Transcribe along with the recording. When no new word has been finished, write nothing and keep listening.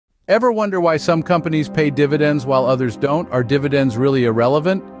Ever wonder why some companies pay dividends while others don't? Are dividends really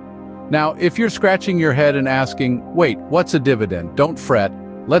irrelevant? Now, if you're scratching your head and asking, wait, what's a dividend? Don't fret,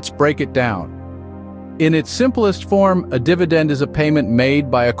 let's break it down. In its simplest form, a dividend is a payment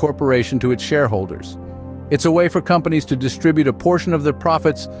made by a corporation to its shareholders. It's a way for companies to distribute a portion of their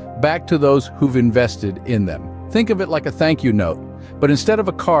profits back to those who've invested in them. Think of it like a thank you note, but instead of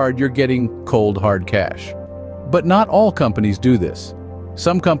a card, you're getting cold, hard cash. But not all companies do this.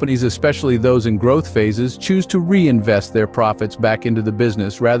 Some companies, especially those in growth phases, choose to reinvest their profits back into the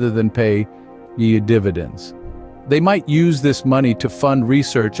business rather than pay dividends. They might use this money to fund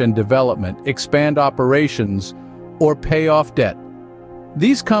research and development, expand operations, or pay off debt.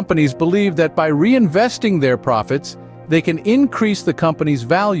 These companies believe that by reinvesting their profits, they can increase the company's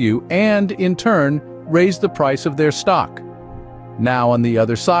value and, in turn, raise the price of their stock. Now, on the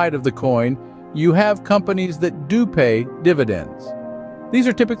other side of the coin, you have companies that do pay dividends. These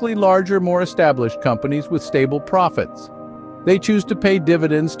are typically larger, more established companies with stable profits. They choose to pay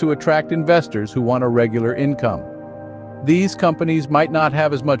dividends to attract investors who want a regular income. These companies might not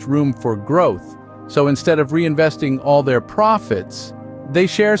have as much room for growth, so instead of reinvesting all their profits, they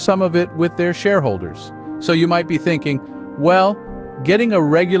share some of it with their shareholders. So you might be thinking, well, getting a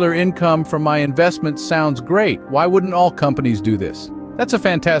regular income from my investments sounds great. Why wouldn't all companies do this? That's a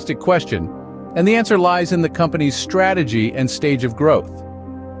fantastic question. And the answer lies in the company's strategy and stage of growth.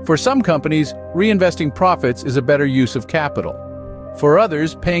 For some companies, reinvesting profits is a better use of capital. For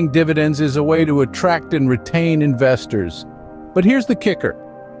others, paying dividends is a way to attract and retain investors. But here's the kicker.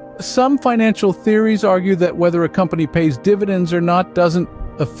 Some financial theories argue that whether a company pays dividends or not doesn't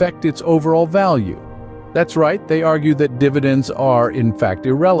affect its overall value. That's right, they argue that dividends are, in fact,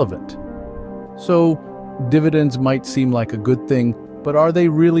 irrelevant. So, dividends might seem like a good thing, but are they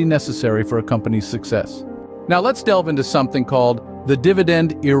really necessary for a company's success? Now let's delve into something called the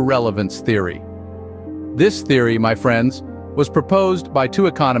dividend irrelevance theory. This theory, my friends, was proposed by two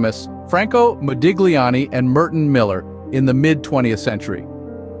economists, Franco Modigliani and Merton Miller, in the mid-20th century.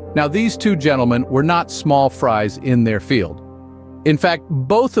 Now these two gentlemen were not small fries in their field. In fact,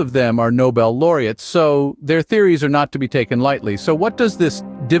 both of them are Nobel laureates, so their theories are not to be taken lightly. So what does this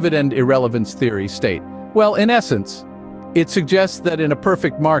dividend irrelevance theory state? Well, in essence, it suggests that in a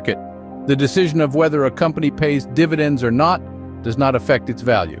perfect market, the decision of whether a company pays dividends or not does not affect its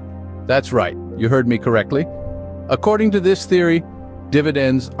value. That's right, you heard me correctly. According to this theory,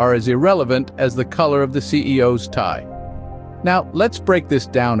 dividends are as irrelevant as the color of the CEO's tie. Now, let's break this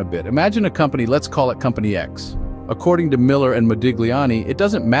down a bit. Imagine a company, let's call it Company X. According to Miller and Modigliani, it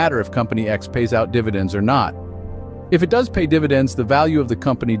doesn't matter if Company X pays out dividends or not. If it does pay dividends, the value of the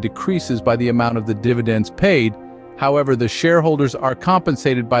company decreases by the amount of the dividends paid. However, the shareholders are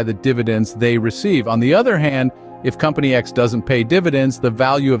compensated by the dividends they receive. On the other hand, if Company X doesn't pay dividends, the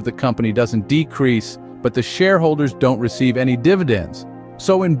value of the company doesn't decrease, but the shareholders don't receive any dividends.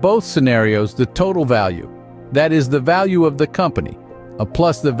 So in both scenarios, the total value, that is the value of the company,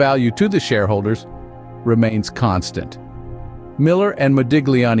 plus the value to the shareholders, remains constant. Miller and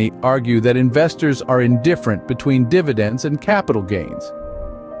Modigliani argue that investors are indifferent between dividends and capital gains.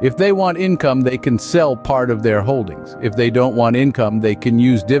 If they want income, they can sell part of their holdings. If they don't want income, they can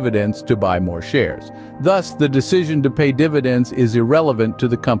use dividends to buy more shares. Thus, the decision to pay dividends is irrelevant to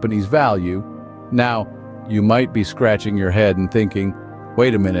the company's value. Now, you might be scratching your head and thinking,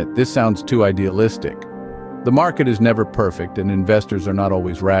 wait a minute, this sounds too idealistic. The market is never perfect and investors are not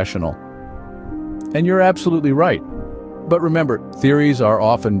always rational. And you're absolutely right. But remember, theories are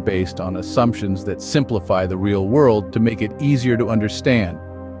often based on assumptions that simplify the real world to make it easier to understand.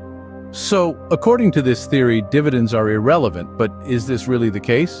 So, according to this theory, dividends are irrelevant, but is this really the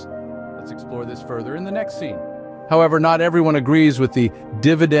case? Let's explore this further in the next scene. However, not everyone agrees with the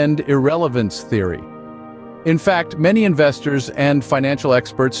dividend irrelevance theory. In fact, many investors and financial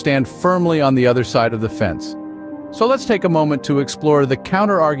experts stand firmly on the other side of the fence. So let's take a moment to explore the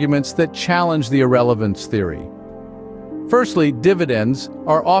counter-arguments that challenge the irrelevance theory. Firstly, dividends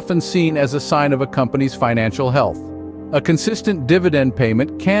are often seen as a sign of a company's financial health. A consistent dividend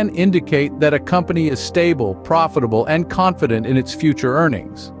payment can indicate that a company is stable, profitable, and confident in its future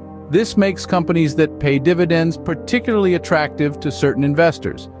earnings. This makes companies that pay dividends particularly attractive to certain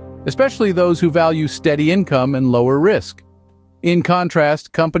investors, especially those who value steady income and lower risk. In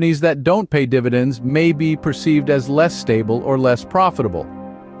contrast, companies that don't pay dividends may be perceived as less stable or less profitable,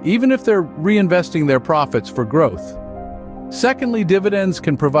 even if they're reinvesting their profits for growth. Secondly, dividends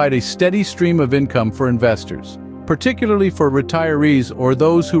can provide a steady stream of income for investors, particularly for retirees or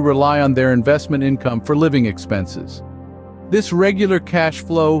those who rely on their investment income for living expenses. This regular cash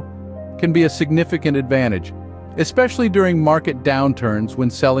flow can be a significant advantage, especially during market downturns when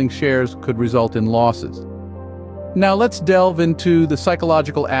selling shares could result in losses. Now let's delve into the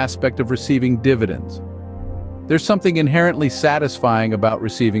psychological aspect of receiving dividends. There's something inherently satisfying about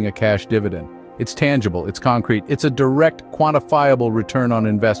receiving a cash dividend. It's tangible, it's concrete, it's a direct, quantifiable return on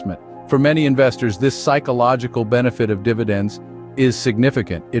investment. For many investors, this psychological benefit of dividends is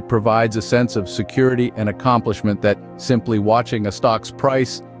significant. It provides a sense of security and accomplishment that simply watching a stock's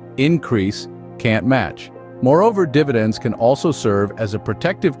price increase can't match. Moreover, dividends can also serve as a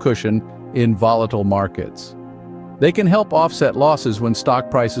protective cushion in volatile markets. They can help offset losses when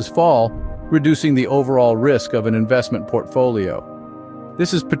stock prices fall, reducing the overall risk of an investment portfolio.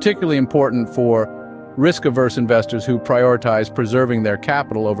 This is particularly important for risk-averse investors who prioritize preserving their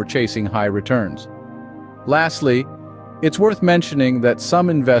capital over chasing high returns. Lastly, it's worth mentioning that some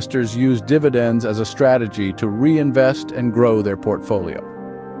investors use dividends as a strategy to reinvest and grow their portfolio.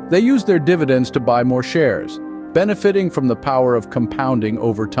 They use their dividends to buy more shares, benefiting from the power of compounding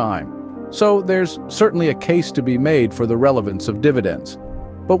over time. So there's certainly a case to be made for the relevance of dividends.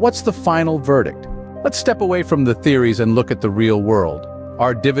 But what's the final verdict? Let's step away from the theories and look at the real world.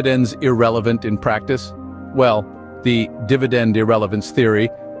 Are dividends irrelevant in practice? Well, the dividend irrelevance theory,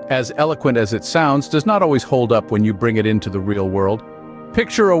 as eloquent as it sounds, does not always hold up when you bring it into the real world.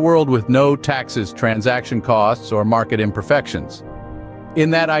 Picture a world with no taxes, transaction costs, or market imperfections.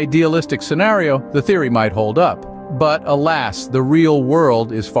 In that idealistic scenario, the theory might hold up. But alas, the real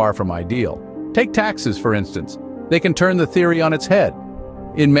world is far from ideal. Take taxes, for instance. They can turn the theory on its head.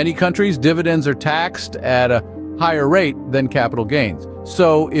 In many countries, dividends are taxed at a higher rate than capital gains.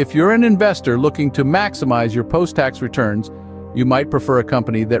 So if you're an investor looking to maximize your post-tax returns, you might prefer a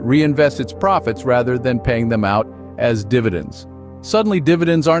company that reinvests its profits rather than paying them out as dividends. Suddenly,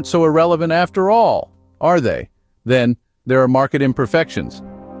 dividends aren't so irrelevant after all, are they? Then there are market imperfections.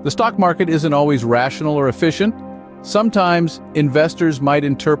 The stock market isn't always rational or efficient. Sometimes investors might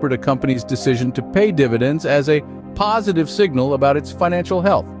interpret a company's decision to pay dividends as a positive signal about its financial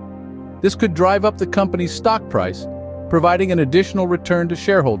health. This could drive up the company's stock price, providing an additional return to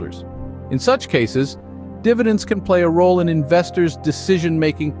shareholders. In such cases, dividends can play a role in investors'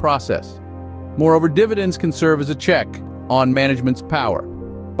 decision-making process. Moreover, dividends can serve as a check on management's power.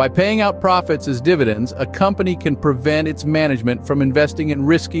 By paying out profits as dividends, a company can prevent its management from investing in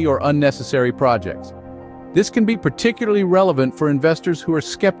risky or unnecessary projects. This can be particularly relevant for investors who are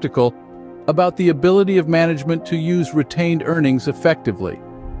skeptical about the ability of management to use retained earnings effectively.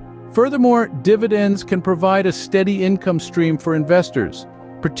 Furthermore, dividends can provide a steady income stream for investors,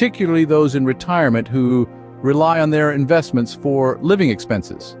 particularly those in retirement who rely on their investments for living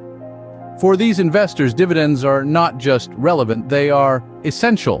expenses. For these investors, dividends are not just relevant, they are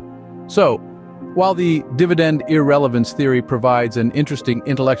essential. So, while the dividend irrelevance theory provides an interesting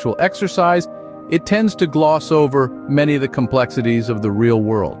intellectual exercise, it tends to gloss over many of the complexities of the real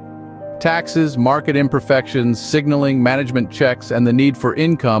world. Taxes, market imperfections, signaling, management checks, and the need for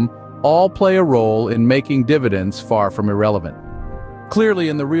income all play a role in making dividends far from irrelevant. Clearly,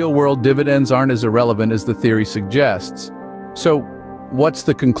 in the real world, dividends aren't as irrelevant as the theory suggests. So, what's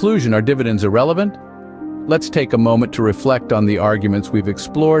the conclusion? Are dividends irrelevant? Let's take a moment to reflect on the arguments we've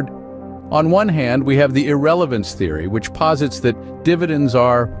explored. On one hand, we have the irrelevance theory, which posits that dividends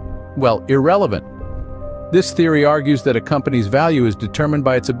are, well, irrelevant. This theory argues that a company's value is determined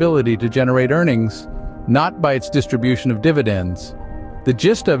by its ability to generate earnings, not by its distribution of dividends. The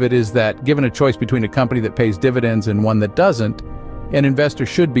gist of it is that, given a choice between a company that pays dividends and one that doesn't, an investor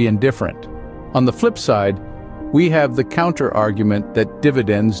should be indifferent. On the flip side, we have the counter-argument that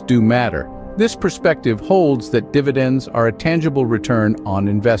dividends do matter. This perspective holds that dividends are a tangible return on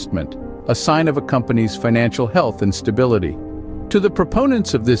investment, a sign of a company's financial health and stability. To the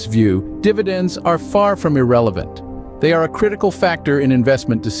proponents of this view, dividends are far from irrelevant. They are a critical factor in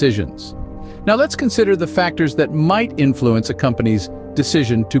investment decisions. Now let's consider the factors that might influence a company's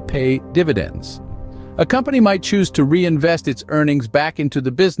decision to pay dividends. A company might choose to reinvest its earnings back into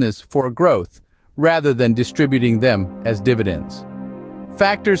the business for growth, rather than distributing them as dividends.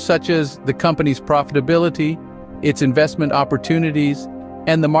 Factors such as the company's profitability, its investment opportunities,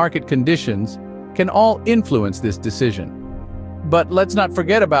 and the market conditions can all influence this decision. But let's not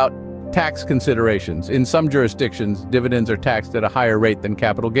forget about tax considerations. In some jurisdictions, dividends are taxed at a higher rate than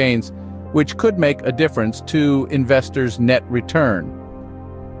capital gains, which could make a difference to investors' net return.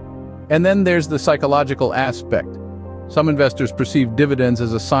 And then there's the psychological aspect. Some investors perceive dividends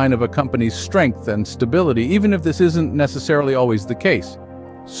as a sign of a company's strength and stability, even if this isn't necessarily always the case.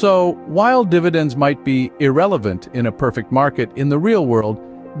 So, while dividends might be irrelevant in a perfect market, in the real world,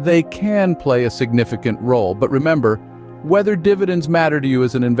 they can play a significant role. But remember, whether dividends matter to you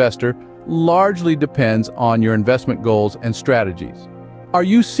as an investor largely depends on your investment goals and strategies. Are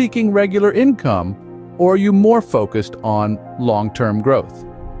you seeking regular income, or are you more focused on long-term growth?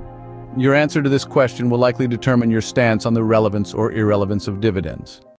 Your answer to this question will likely determine your stance on the relevance or irrelevance of dividends.